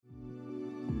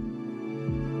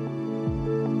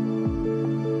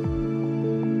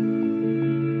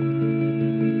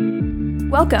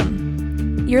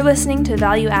Welcome. You're listening to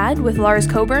Value Add with Lars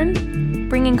Coburn,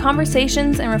 bringing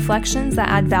conversations and reflections that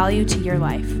add value to your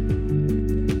life.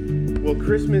 Well,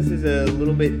 Christmas is a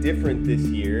little bit different this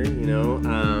year,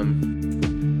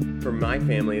 for my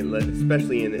family,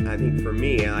 especially, and I think for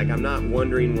me, I'm not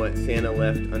wondering what Santa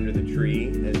left under the tree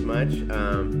as much.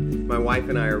 My wife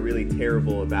and I are really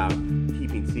terrible about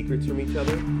keeping secrets from each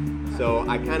other, so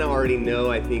I kind of already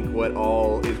know, I think, what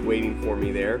all is waiting for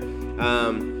me there.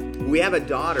 We have a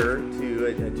daughter, to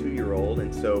a 2-year-old,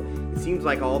 and so it seems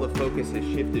like all the focus has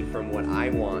shifted from what I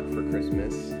want for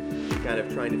Christmas, kind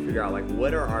of trying to figure out,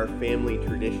 what are our family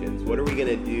traditions? What are we going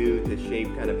to do to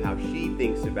shape kind of how she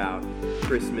thinks about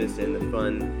Christmas and the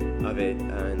fun of it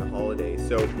and the holidays?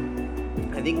 So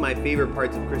I think my favorite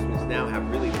parts of Christmas now have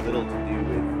really little to do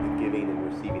with the giving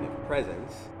and receiving of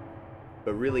presents,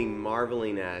 but really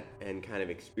marveling at and kind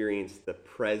of experience the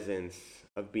presence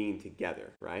of being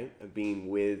together, right? Of being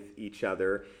with each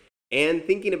other and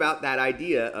thinking about that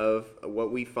idea of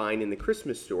what we find in the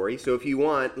Christmas story. So if you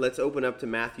want, let's open up to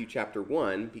Matthew chapter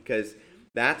 1, because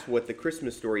that's what the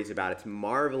Christmas story is about. It's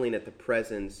marveling at the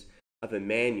presence of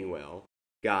Emmanuel,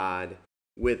 God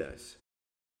with us.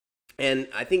 And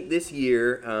I think this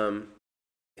year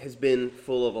has been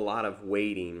full of a lot of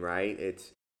waiting, right?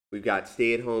 We've got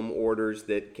stay-at-home orders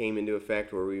that came into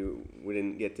effect where we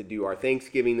didn't get to do our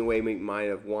Thanksgiving the way we might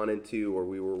have wanted to, or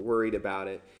we were worried about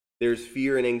it. There's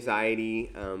fear and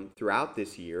anxiety throughout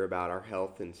this year about our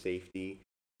health and safety,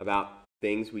 about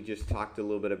things we just talked a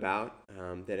little bit about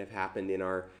that have happened in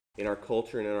our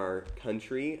culture and in our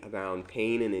country, about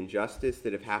pain and injustice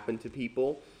that have happened to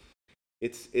people.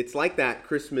 It's like that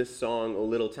Christmas song, O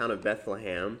Little Town of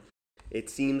Bethlehem. It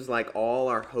seems like all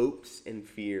our hopes and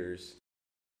fears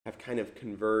have kind of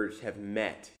converged, have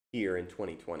met here in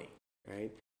 2020, right?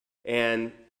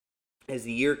 And as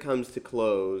the year comes to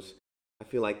close, I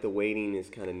feel like the waiting is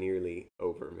kind of nearly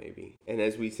over, maybe. And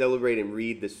as we celebrate and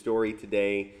read the story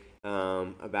today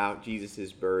about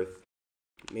Jesus' birth,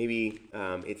 maybe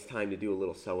it's time to do a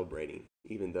little celebrating,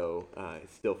 even though it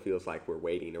still feels like we're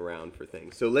waiting around for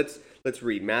things. So let's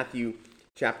read Matthew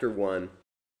chapter 1,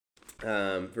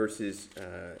 verses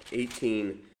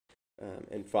 18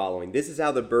 and following. This is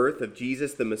how the birth of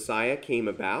Jesus the Messiah came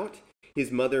about.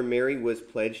 His mother Mary was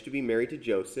pledged to be married to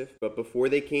Joseph, but before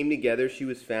they came together, she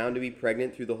was found to be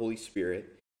pregnant through the Holy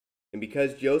Spirit. And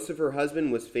because Joseph, her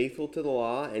husband, was faithful to the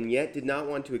law and yet did not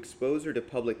want to expose her to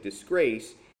public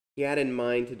disgrace, he had in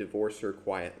mind to divorce her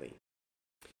quietly.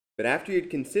 But after he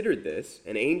had considered this,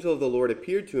 an angel of the Lord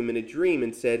appeared to him in a dream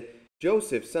and said,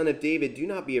 "Joseph, son of David, do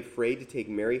not be afraid to take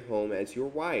Mary home as your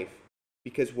wife,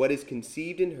 because what is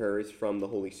conceived in her is from the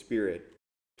Holy Spirit.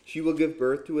 She will give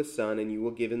birth to a son, and you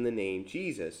will give him the name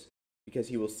Jesus, because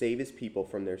he will save his people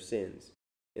from their sins."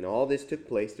 And all this took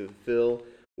place to fulfill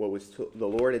what the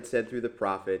Lord had said through the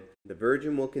prophet, "The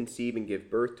virgin will conceive and give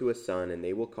birth to a son, and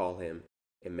they will call him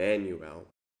Emmanuel,"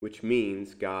 which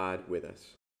means God with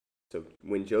us. So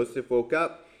when Joseph woke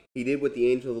up, he did what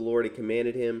the angel of the Lord had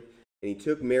commanded him, and he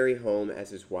took Mary home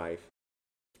as his wife.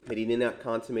 But he did not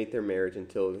consummate their marriage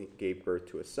until he gave birth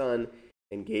to a son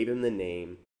and gave him the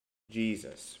name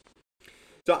Jesus.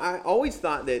 So I always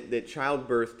thought that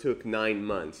childbirth took 9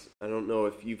 months. I don't know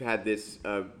if you've had this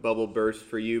bubble burst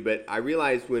for you, but I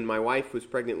realized when my wife was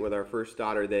pregnant with our first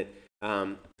daughter that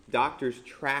doctors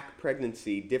track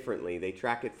pregnancy differently. They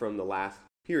track it from the last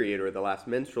period or the last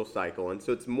menstrual cycle, and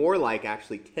so it's more like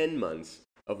actually 10 months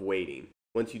of waiting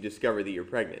once you discover that you're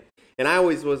pregnant. And I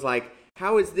always was like,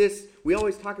 how is this? We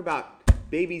always talk about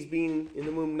babies being in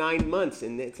the womb 9 months,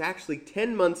 and it's actually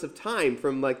 10 months of time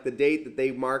from the date that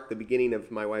they mark the beginning of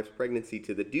my wife's pregnancy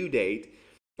to the due date.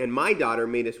 And my daughter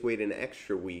made us wait an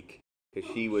extra week because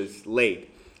she was late.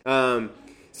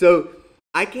 So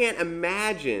I can't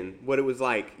imagine what it was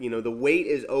like. The wait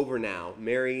is over now.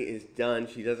 Mary is done.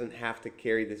 She doesn't have to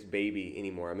carry this baby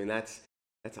anymore. I mean, that's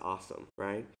awesome,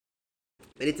 right?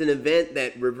 And it's an event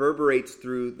that reverberates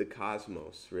through the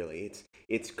cosmos, really.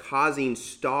 It's causing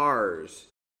stars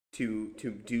to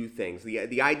do things.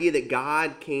 The idea that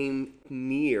God came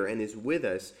near and is with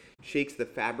us shakes the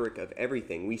fabric of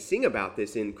everything. We sing about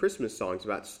this in Christmas songs,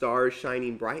 about stars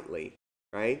shining brightly,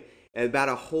 right? And about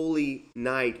a holy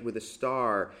night with a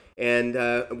star. And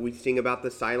we sing about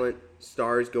the silent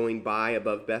stars going by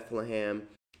above Bethlehem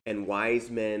and wise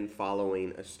men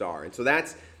following a star. And so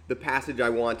that's the passage I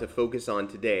want to focus on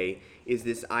today, is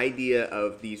this idea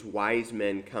of these wise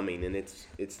men coming, and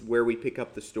it's where we pick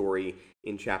up the story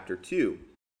in chapter 2.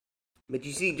 But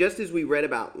you see, just as we read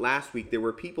about last week, there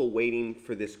were people waiting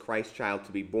for this Christ child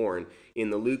to be born. In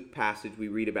the Luke passage, we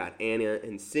read about Anna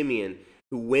and Simeon,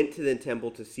 who went to the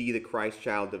temple to see the Christ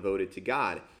child devoted to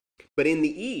God. But in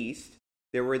the east,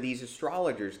 there were these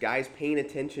astrologers, guys paying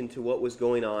attention to what was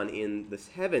going on in the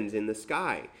heavens, in the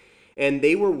sky. And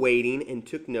they were waiting and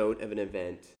took note of an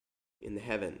event in the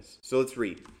heavens. So let's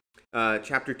read.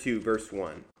 Chapter 2, verse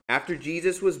 1. After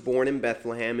Jesus was born in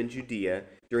Bethlehem in Judea,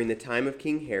 during the time of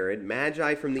King Herod,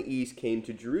 Magi from the east came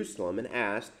to Jerusalem and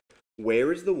asked,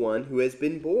 "Where is the one who has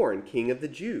been born, King of the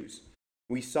Jews?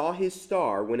 We saw his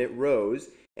star when it rose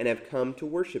and have come to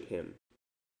worship him."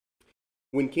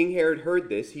 When King Herod heard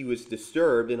this, he was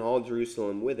disturbed, and all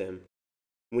Jerusalem with him.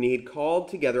 When he had called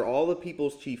together all the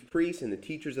people's chief priests and the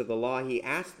teachers of the law, he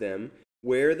asked them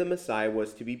where the Messiah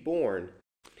was to be born.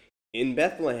 "In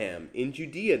Bethlehem, in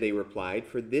Judea," they replied,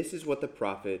 "for this is what the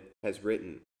prophet has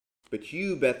written. But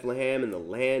you, Bethlehem, in the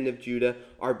land of Judah,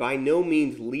 are by no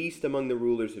means least among the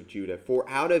rulers of Judah, for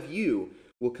out of you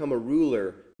will come a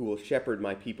ruler who will shepherd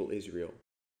my people Israel."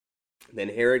 Then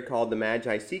Herod called the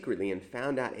Magi secretly and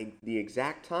found out the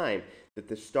exact time that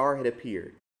the star had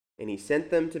appeared. And he sent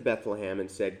them to Bethlehem and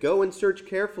said, "Go and search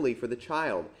carefully for the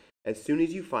child. As soon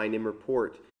as you find him,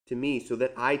 report to me, so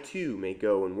that I too may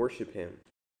go and worship him."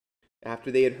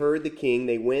 After they had heard the king,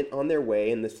 they went on their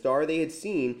way, and the star they had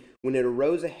seen when it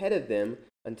arose ahead of them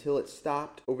until it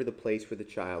stopped over the place where the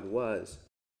child was.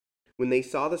 When they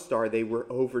saw the star, they were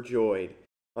overjoyed.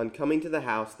 On coming to the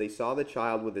house, they saw the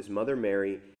child with his mother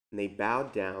Mary, and they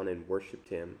bowed down and worshipped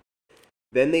him.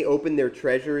 Then they opened their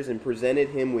treasures and presented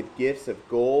him with gifts of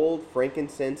gold,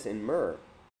 frankincense, and myrrh.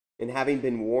 And having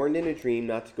been warned in a dream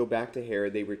not to go back to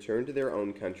Herod, they returned to their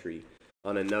own country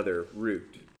on another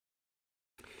route.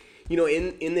 You know,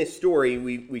 in this story,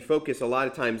 we focus a lot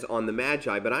of times on the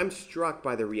Magi, but I'm struck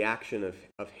by the reaction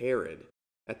of Herod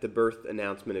at the birth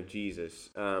announcement of Jesus.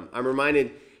 I'm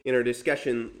reminded in our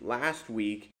discussion last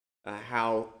week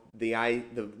how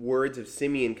the words of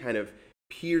Simeon kind of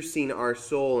piercing our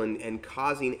soul and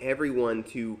causing everyone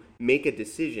to make a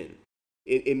decision.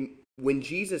 When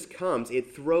Jesus comes,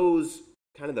 it throws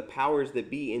kind of the powers that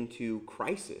be into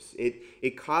crisis.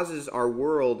 It causes our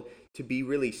world to be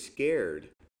really scared,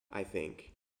 I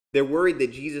think. They're worried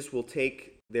that Jesus will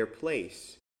take their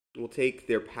place, will take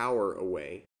their power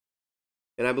away.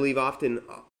 And I believe often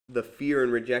the fear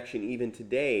and rejection even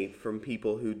today from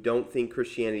people who don't think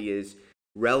Christianity is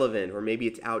relevant, or maybe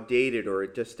it's outdated, or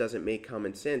it just doesn't make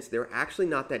common sense, they're actually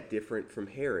not that different from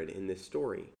Herod in this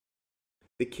story.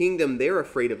 The kingdom they're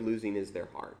afraid of losing is their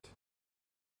heart.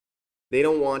 They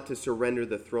don't want to surrender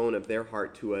the throne of their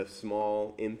heart to a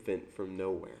small infant from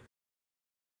nowhere.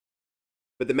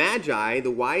 But the Magi, the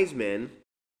wise men,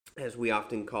 as we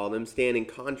often call them, stand in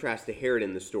contrast to Herod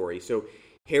in the story. So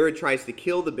Herod tries to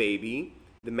kill the baby.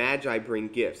 The Magi bring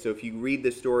gifts. So if you read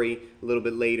the story a little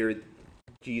bit later,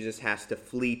 Jesus has to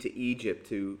flee to Egypt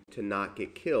to not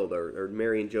get killed, or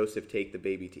Mary and Joseph take the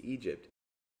baby to Egypt.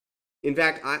 In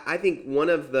fact, I think one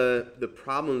of the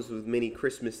problems with many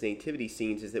Christmas nativity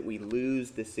scenes is that we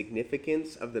lose the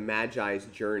significance of the Magi's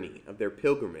journey, of their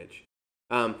pilgrimage.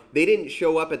 They didn't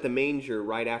show up at the manger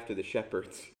right after the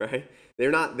shepherds, right?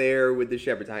 They're not there with the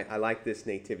shepherds. I like this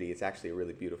nativity. It's actually a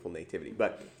really beautiful nativity.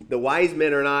 But the wise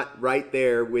men are not right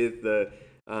there with the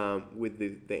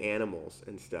animals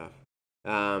and stuff.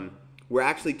 We're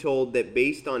actually told that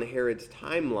based on Herod's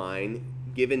timeline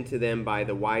given to them by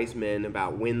the wise men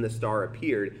about when the star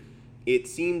appeared, it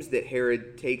seems that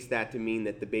Herod takes that to mean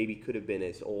that the baby could have been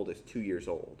as old as 2 years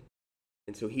old.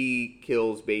 And so he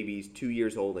kills babies 2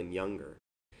 years old and younger.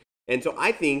 And so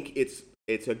I think it's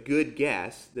a good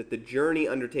guess that the journey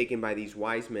undertaken by these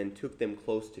wise men took them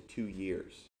close to 2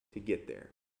 years to get there.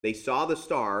 They saw the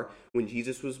star when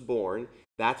Jesus was born.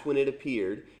 That's when it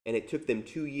appeared, and it took them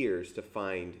 2 years to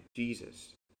find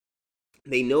Jesus.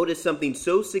 They noticed something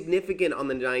so significant on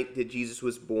the night that Jesus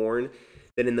was born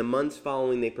that in the months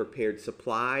following they prepared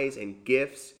supplies and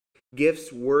gifts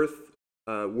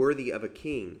worthy of a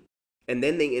king. And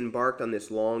then they embarked on this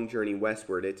long journey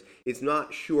westward. It's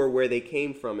not sure where they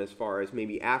came from as far as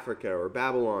maybe Africa or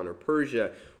Babylon or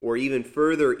Persia or even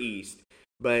further east,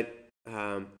 but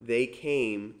they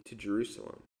came to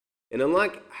Jerusalem. And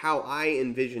unlike how I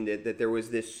envisioned it, that there was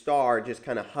this star just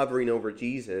kind of hovering over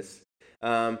Jesus,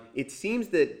 it seems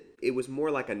that it was more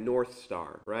like a North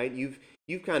Star, right?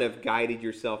 You've kind of guided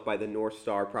yourself by the North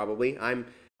Star probably.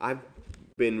 I've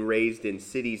been raised in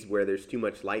cities where there's too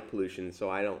much light pollution, so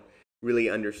I don't really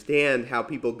understand how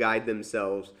people guide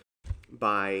themselves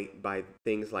by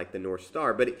things like the North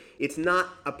Star. But it's not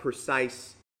a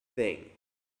precise thing.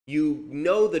 You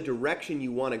know the direction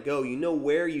you want to go. You know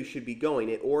where you should be going.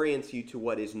 It orients you to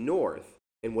what is north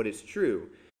and what is true.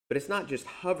 But it's not just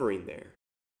hovering there.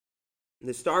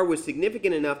 The star was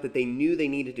significant enough that they knew they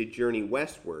needed to journey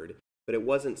westward, but it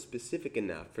wasn't specific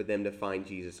enough for them to find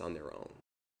Jesus on their own.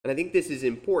 And I think this is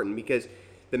important because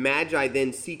the Magi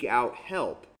then seek out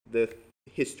help. The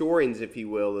historians, if you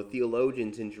will, the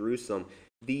theologians in Jerusalem,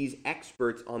 these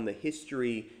experts on the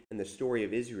history and the story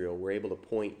of Israel were able to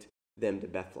point them to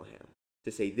Bethlehem,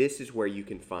 to say, this is where you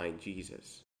can find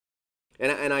Jesus.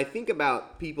 And I think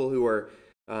about people who are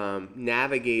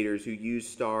navigators who use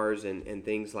stars and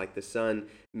things like the sun,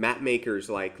 map makers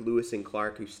like Lewis and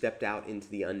Clark who stepped out into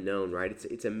the unknown, right?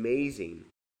 It's amazing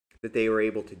that they were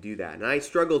able to do that. And I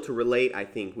struggle to relate, I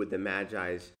think, with the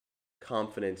Magi's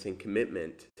confidence and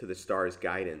commitment to the stars'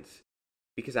 guidance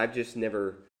because I've just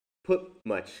never put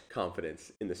much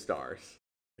confidence in the stars,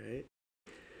 right?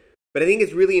 But I think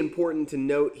it's really important to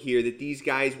note here that these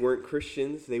guys weren't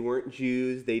Christians, they weren't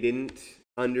Jews, they didn't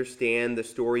understand the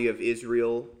story of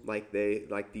Israel like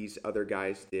these other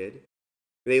guys did.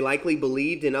 They likely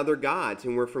believed in other gods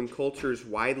and were from cultures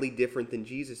widely different than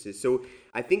Jesus's. So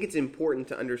I think it's important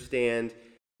to understand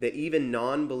that even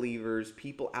non-believers,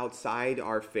 people outside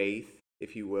our faith,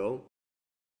 if you will,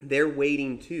 they're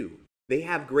waiting too. They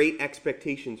have great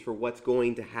expectations for what's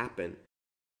going to happen.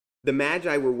 The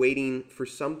Magi were waiting for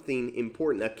something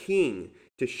important, a king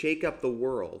to shake up the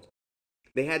world.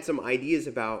 They had some ideas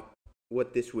about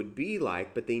what this would be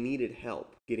like, but they needed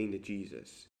help getting to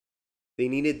Jesus. They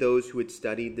needed those who had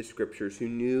studied the scriptures, who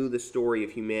knew the story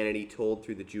of humanity told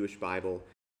through the Jewish Bible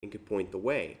and could point the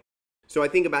way. So I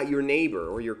think about your neighbor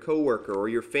or your coworker or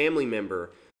your family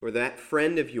member or that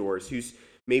friend of yours who's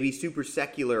maybe super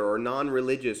secular or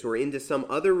non-religious or into some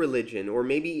other religion or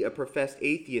maybe a professed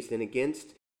atheist and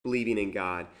against believing in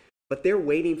God, but they're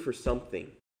waiting for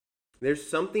something. There's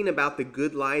something about the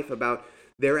good life, about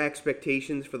their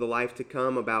expectations for the life to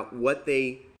come, about what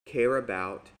they care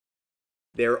about,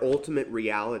 their ultimate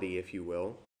reality, if you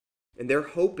will, and they're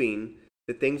hoping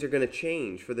that things are going to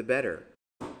change for the better.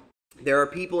 There are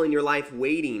people in your life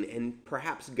waiting, and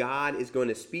perhaps God is going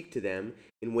to speak to them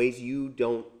in ways you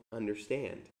don't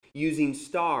understand, using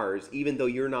stars, even though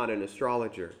you're not an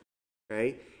astrologer,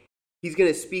 right? He's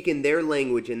going to speak in their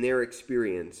language and their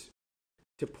experience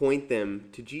to point them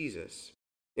to Jesus.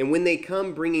 And when they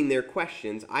come bringing their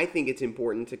questions, I think it's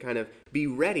important to kind of be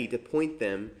ready to point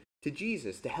them to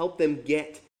Jesus, to help them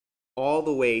get all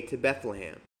the way to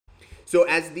Bethlehem. So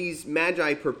as these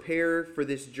Magi prepare for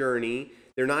this journey,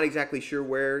 they're not exactly sure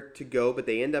where to go, but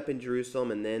they end up in Jerusalem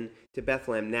and then to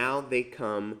Bethlehem. Now they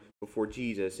come before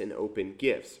Jesus and open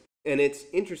gifts. And it's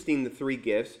interesting, the three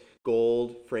gifts,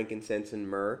 gold, frankincense, and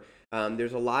myrrh.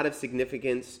 There's a lot of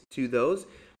significance to those,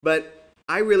 but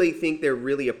I really think they're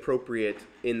really appropriate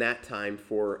in that time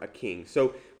for a king.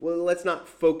 So let's not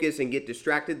focus and get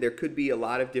distracted. There could be a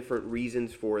lot of different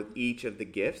reasons for each of the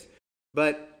gifts,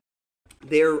 but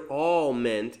they're all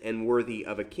meant and worthy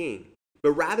of a king.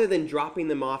 But rather than dropping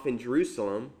them off in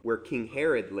Jerusalem, where King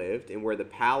Herod lived and where the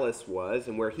palace was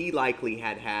and where he likely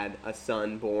had a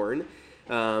son born,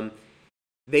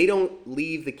 they don't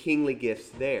leave the kingly gifts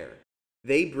there.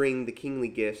 They bring the kingly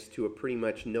gifts to a pretty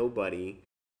much nobody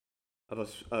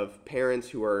of parents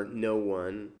who are no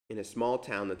one in a small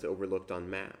town that's overlooked on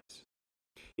maps.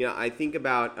 You know, I think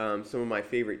about some of my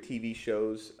favorite TV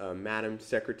shows, Madam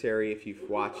Secretary, if you've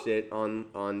watched it on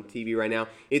TV right now.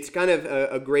 It's kind of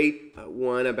a great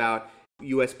one about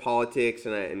U.S. politics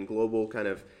and global kind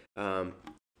of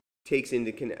takes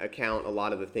into account a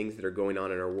lot of the things that are going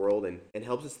on in our world and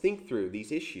helps us think through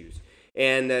these issues.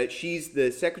 And she's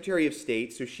the Secretary of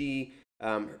State, so she,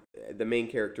 the main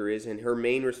character is, and her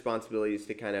main responsibility is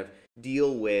to kind of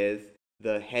deal with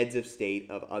the heads of state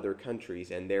of other countries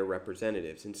and their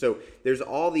representatives. And so there's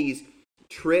all these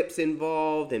trips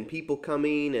involved and people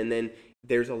coming, and then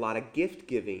there's a lot of gift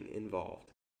giving involved.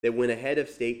 That when a head of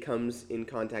state comes in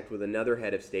contact with another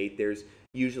head of state, there's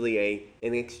usually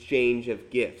an exchange of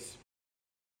gifts.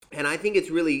 And I think it's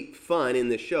really fun in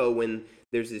the show when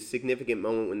there's this significant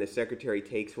moment when the secretary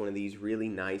takes one of these really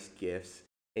nice gifts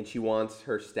and she wants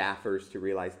her staffers to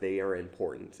realize they are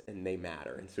important and they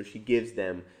matter. And so she gives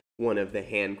them one of the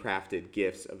handcrafted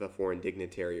gifts of a foreign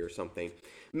dignitary or something.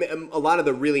 A lot of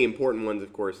the really important ones,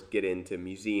 of course, get into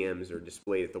museums or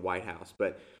displayed at the White House.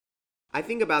 But I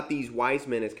think about these wise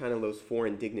men as kind of those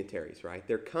foreign dignitaries, right?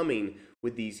 They're coming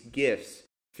with these gifts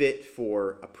fit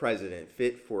for a president,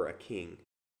 fit for a king.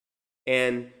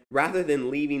 And rather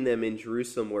than leaving them in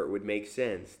Jerusalem where it would make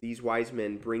sense, these wise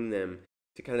men bring them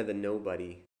to kind of the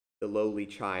nobody, the lowly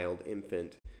child,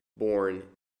 infant, born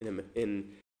in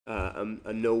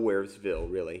a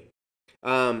nowheresville, really.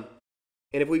 And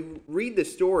if we read the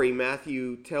story,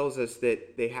 Matthew tells us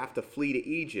that they have to flee to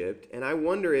Egypt. And I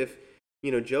wonder if,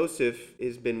 Joseph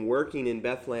has been working in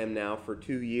Bethlehem now for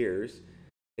 2 years.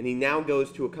 And he now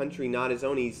goes to a country not his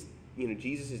own.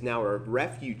 Jesus is now a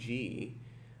refugee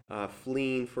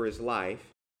fleeing for his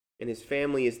life, and his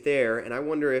family is there. And I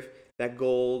wonder if that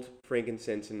gold,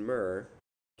 frankincense, and myrrh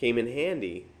came in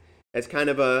handy as kind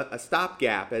of a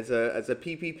stopgap, as a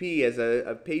PPP, as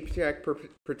a paycheck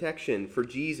protection for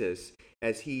Jesus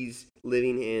as he's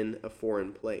living in a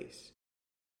foreign place.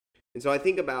 And so I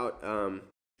think about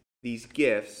these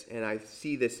gifts, and I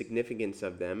see the significance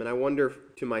of them, and I wonder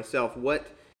to myself, what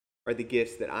are the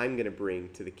gifts that I'm going to bring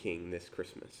to the King this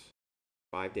Christmas?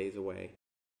 5 days away.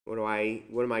 What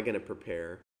am I going to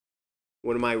prepare?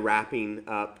 What am I wrapping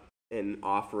up and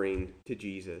offering to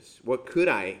Jesus? What could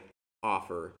I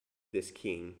offer this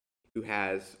King who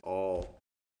has all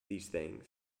these things?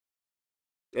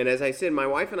 And as I said, my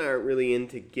wife and I aren't really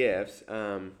into gifts.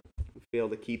 We fail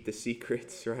to keep the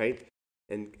secrets, right?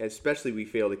 And especially we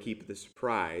fail to keep the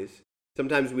surprise.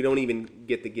 Sometimes we don't even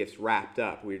get the gifts wrapped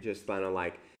up. We're just kind of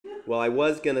like, well, I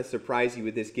was going to surprise you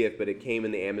with this gift, but it came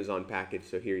in the Amazon package,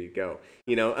 so here you go.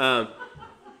 Yeah,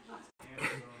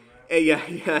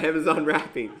 Amazon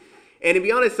wrapping. And to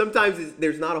be honest, sometimes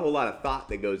there's not a whole lot of thought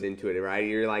that goes into it, right?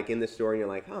 You're like in the store and you're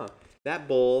like, that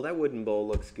wooden bowl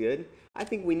looks good. I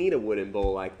think we need a wooden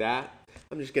bowl like that.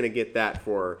 I'm just going to get that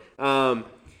for her.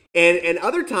 And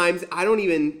other times I don't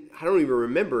even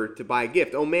remember to buy a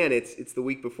gift. Oh man, it's the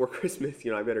week before Christmas.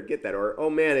 I better get that. Or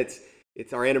oh man,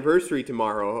 it's our anniversary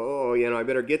tomorrow. Oh, I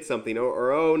better get something.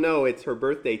 Or oh no, it's her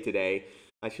birthday today.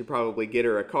 I should probably get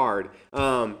her a card.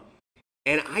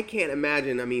 And I can't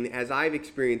imagine, as I've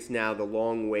experienced now the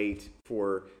long wait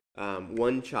for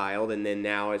one child, and then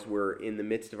now as we're in the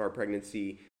midst of our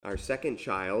pregnancy, our second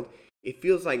child, it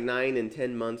feels like 9 and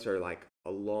 10 months are like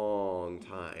a long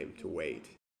time to wait.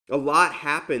 A lot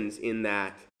happens in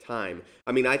that time.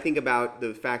 I think about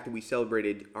the fact that we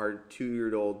celebrated our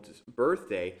 2-year-old's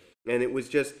birthday, and it was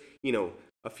just,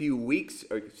 a few weeks,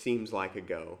 it seems like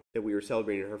ago, that we were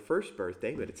celebrating her first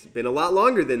birthday, but it's been a lot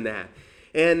longer than that.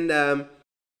 And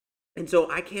so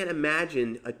I can't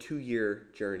imagine a 2-year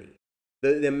journey.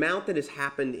 The amount that has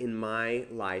happened in my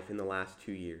life in the last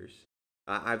 2 years.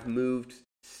 I've moved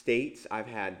states. I've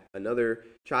had another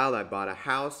child. I bought a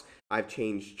house. I've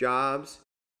changed jobs.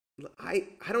 I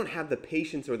don't have the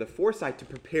patience or the foresight to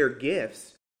prepare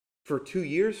gifts for 2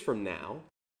 years from now.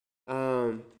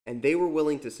 And they were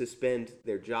willing to suspend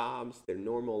their jobs, their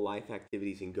normal life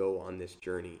activities, and go on this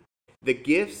journey. The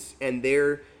gifts and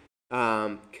their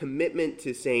commitment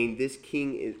to saying this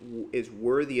King is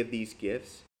worthy of these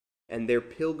gifts, and their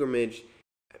pilgrimage,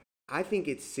 I think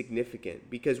it's significant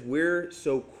because we're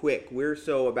so quick. We're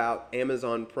so about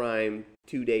Amazon Prime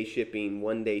 2-day shipping,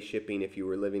 1-day shipping if you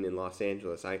were living in Los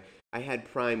Angeles. I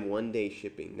had Prime 1-day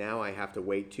shipping. Now I have to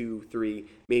wait 2, 3,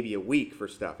 maybe a week for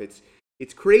stuff.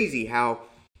 It's crazy how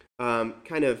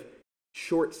kind of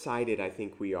short-sighted I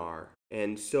think we are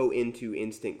and so into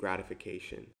instant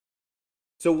gratification.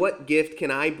 So what gift can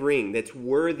I bring that's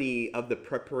worthy of the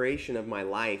preparation of my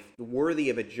life, worthy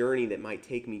of a journey that might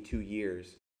take me 2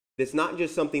 years? That's not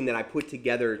just something that I put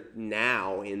together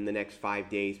now in the next 5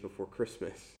 days before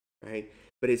Christmas, right?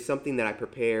 But it's something that I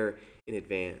prepare in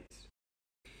advance.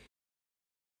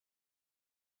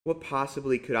 What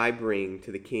possibly could I bring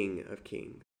to the King of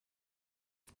Kings?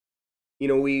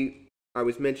 I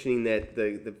was mentioning that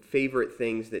the favorite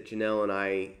things that Janelle and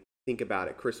I think about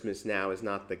at Christmas now is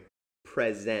not the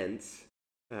presents,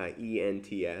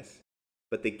 E-N-T-S,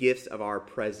 but the gifts of our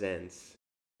presence,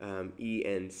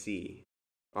 E-N-C,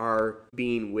 our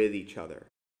being with each other.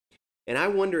 And I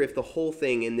wonder if the whole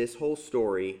thing in this whole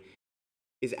story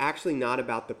is actually not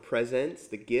about the presents,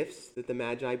 the gifts that the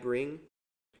Magi bring,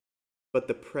 but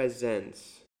the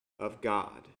presence of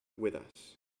God with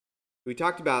us. We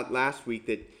talked about last week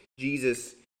that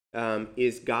Jesus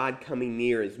is God coming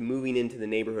near, is moving into the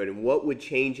neighborhood. And what would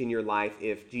change in your life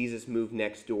if Jesus moved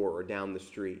next door or down the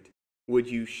street? Would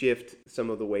you shift some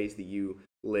of the ways that you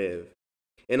live?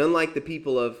 And unlike the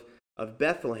people of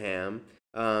Bethlehem,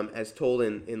 as told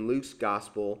in Luke's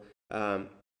gospel,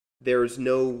 there's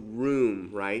no room,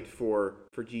 right, for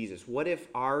Jesus. What if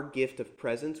our gift of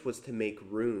presence was to make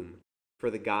room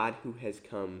for the God who has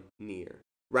come near?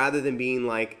 Rather than being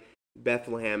like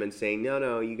Bethlehem and saying,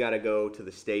 no, you got to go to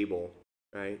the stable,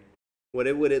 right?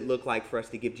 What would it look like for us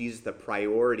to give Jesus the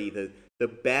priority, the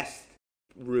best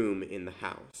room in the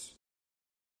house?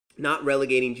 Not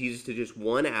relegating Jesus to just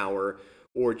 1 hour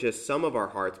or just some of our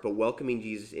hearts, but welcoming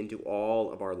Jesus into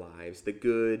all of our lives, the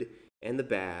good and the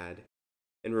bad,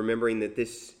 and remembering that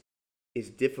this is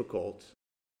difficult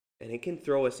and it can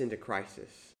throw us into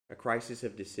crisis, a crisis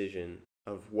of decision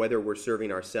of whether we're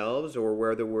serving ourselves or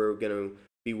whether we're going to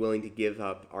be willing to give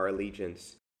up our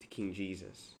allegiance to King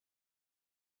Jesus.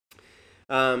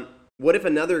 What if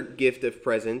another gift of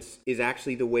presence is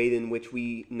actually the way in which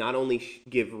we not only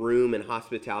give room and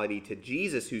hospitality to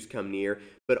Jesus who's come near,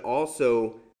 but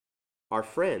also our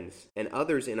friends and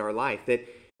others in our life?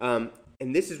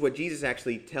 And this is what Jesus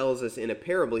actually tells us in a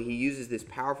parable. He uses this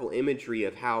powerful imagery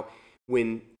of how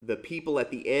when the people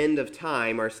at the end of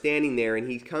time are standing there and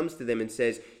he comes to them and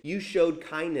says, you showed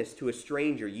kindness to a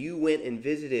stranger. You went and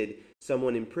visited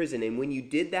someone in prison. And when you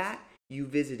did that, you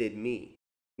visited me.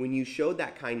 When you showed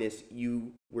that kindness,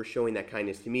 you were showing that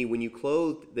kindness to me. When you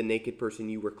clothed the naked person,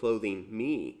 you were clothing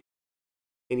me.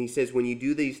 And he says, when you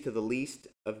do these to the least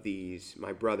of these,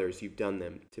 my brothers, you've done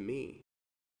them to me.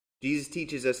 Jesus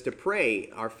teaches us to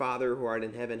pray, our Father who art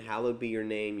in heaven, hallowed be your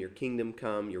name, your kingdom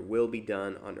come, your will be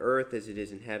done on earth as it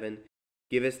is in heaven.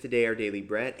 Give us today our daily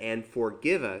bread and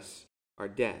forgive us our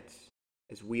debts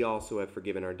as we also have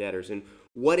forgiven our debtors. And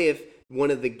what if one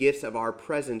of the gifts of our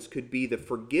presence could be the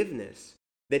forgiveness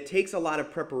that takes a lot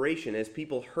of preparation as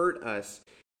people hurt us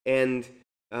and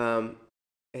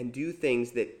do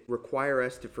things that require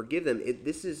us to forgive them?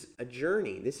 This is a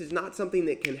journey. This is not something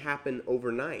that can happen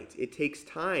overnight. It takes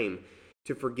time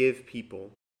to forgive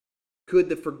people. Could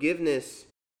the forgiveness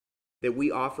that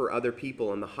we offer other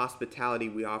people and the hospitality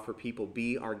we offer people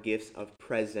be our gifts of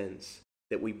presence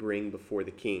that we bring before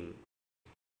the King?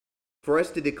 For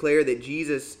us to declare that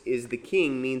Jesus is the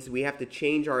King means we have to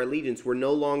change our allegiance. We're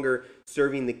no longer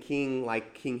serving the king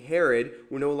like King Herod.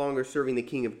 We're no longer serving the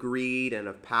king of greed and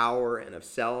of power and of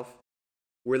self.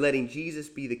 We're letting Jesus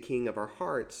be the king of our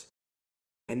hearts.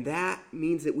 And that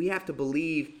means that we have to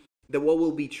believe that what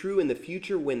will be true in the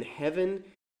future when heaven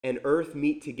and earth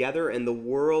meet together and the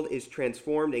world is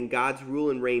transformed and God's rule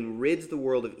and reign rids the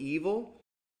world of evil,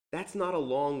 that's not a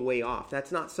long way off.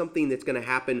 That's not something that's going to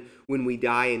happen when we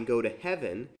die and go to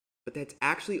heaven, but that's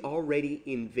actually already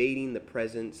invading the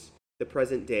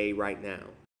present day right now.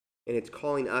 And it's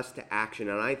calling us to action.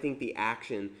 And I think the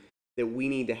action that we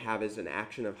need to have is an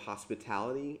action of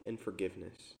hospitality and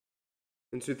forgiveness.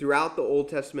 And so throughout the Old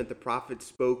Testament, the prophets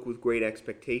spoke with great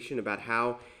expectation about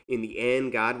how in the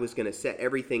end God was going to set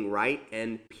everything right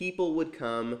and people would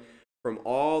come from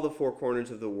all the four corners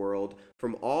of the world,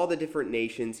 from all the different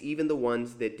nations, even the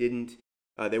ones that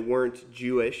weren't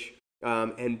Jewish,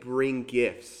 and bring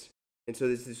gifts. And so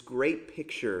there's this great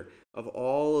picture of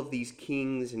all of these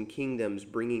kings and kingdoms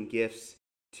bringing gifts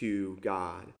to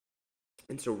God.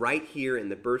 And so right here in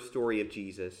the birth story of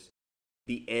Jesus,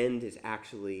 the end is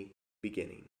actually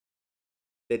beginning.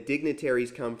 That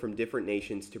dignitaries come from different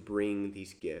nations to bring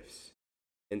these gifts.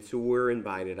 And so we're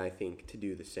invited, I think, to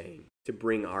do the same, to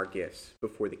bring our gifts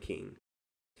before the King.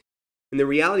 And the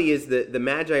reality is that the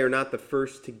Magi are not the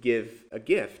first to give a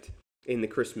gift in the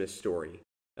Christmas story.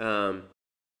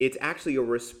 It's actually a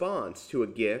response to a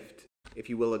gift, if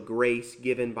you will, a grace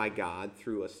given by God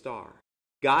through a star.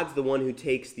 God's the one who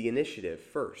takes the initiative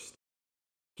first.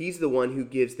 He's the one who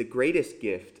gives the greatest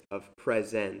gift of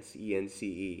presence,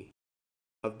 E-N-C-E,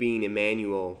 of being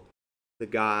Emmanuel, the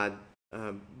God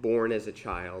born as a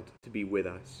child to be with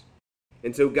us.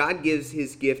 And so God gives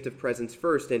his gift of presence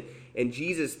first, and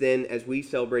Jesus then, as we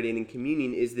celebrate it in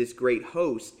communion, is this great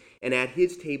host, and at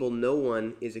his table no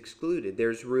one is excluded.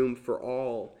 There's room for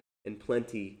all and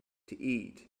plenty to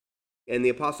eat. And the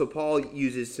Apostle Paul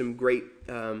uses some great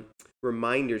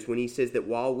reminders when he says that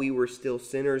while we were still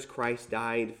sinners, Christ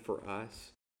died for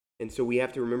us. And so we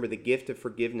have to remember the gift of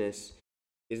forgiveness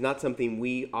is not something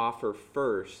we offer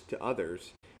first to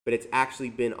others, but it's actually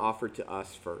been offered to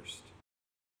us first.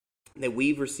 That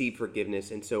we've received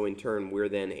forgiveness, and so in turn, we're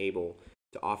then able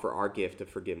to offer our gift of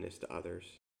forgiveness to others.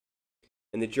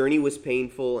 And the journey was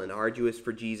painful and arduous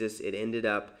for Jesus. It ended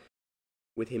up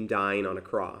with him dying on a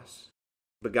cross.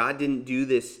 But God didn't do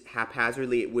this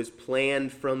haphazardly. It was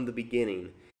planned from the beginning.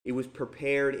 It was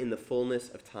prepared in the fullness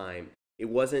of time. It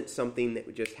wasn't something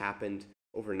that just happened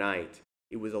overnight.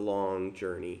 It was a long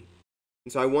journey.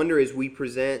 And so I wonder as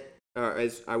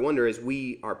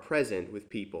we are present with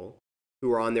people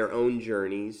who are on their own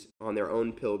journeys, on their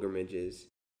own pilgrimages,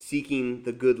 seeking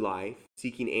the good life,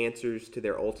 seeking answers to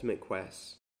their ultimate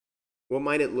quests, what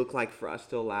might it look like for us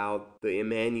to allow the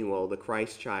Emmanuel, the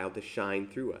Christ child, to shine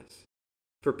through us?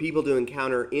 For people to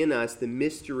encounter in us the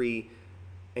mystery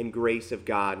and grace of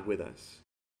God with us.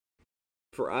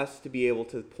 For us to be able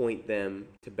to point them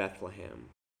to Bethlehem,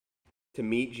 to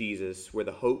meet Jesus where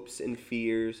the hopes and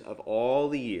fears of all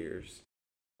the years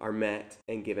are met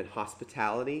and given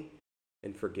hospitality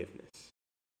and forgiveness.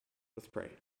 Let's pray.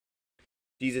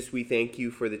 Jesus, we thank you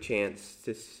for the chance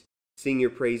to sing your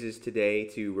praises today,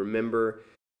 to remember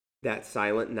that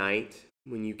silent night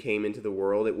when you came into the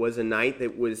world. It was a night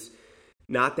that was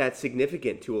not that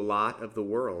significant to a lot of the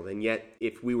world. And yet,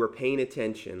 if we were paying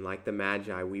attention like the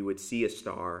Magi, we would see a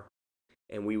star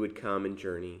and we would come and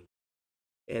journey.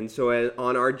 And so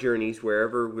on our journeys,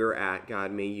 wherever we're at,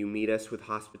 God, may you meet us with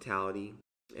hospitality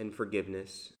and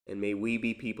forgiveness. And may we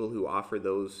be people who offer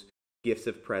those gifts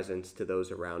of presence to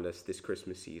those around us this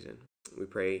Christmas season. We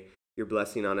pray your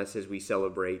blessing on us as we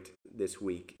celebrate this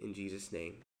week. In Jesus'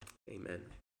 name, amen.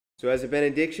 So as a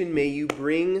benediction, may you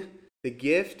bring the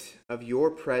gift of your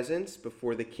presence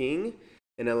before the King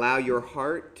and allow your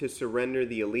heart to surrender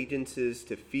the allegiances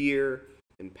to fear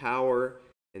and power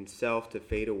and self to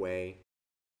fade away,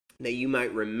 that you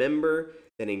might remember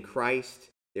that in Christ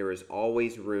there is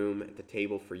always room at the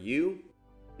table for you,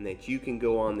 and that you can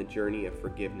go on the journey of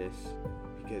forgiveness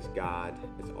because God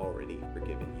has already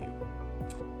forgiven you.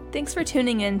 Thanks for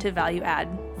tuning in to Value Add.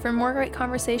 For more great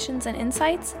conversations and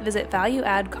insights, visit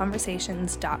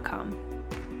valueaddconversations.com.